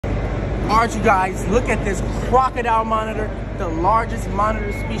art, you guys. Look at this crocodile monitor, the largest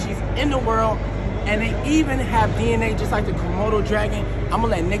monitor species in the world. And they even have DNA just like the Komodo dragon. I'm gonna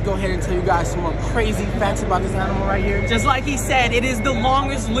let Nick go ahead and tell you guys some more crazy facts about this animal right here. Just like he said, it is the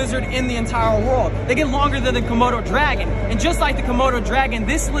longest lizard in the entire world. They get longer than the Komodo dragon. And just like the Komodo dragon,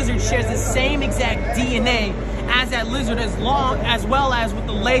 this lizard shares the same exact DNA as that lizard, as well as with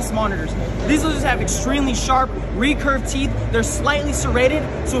the lace monitors. These lizards have extremely sharp, recurved teeth. They're slightly serrated.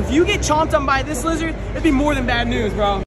 So if you get chomped on by this lizard, it'd be more than bad news, bro.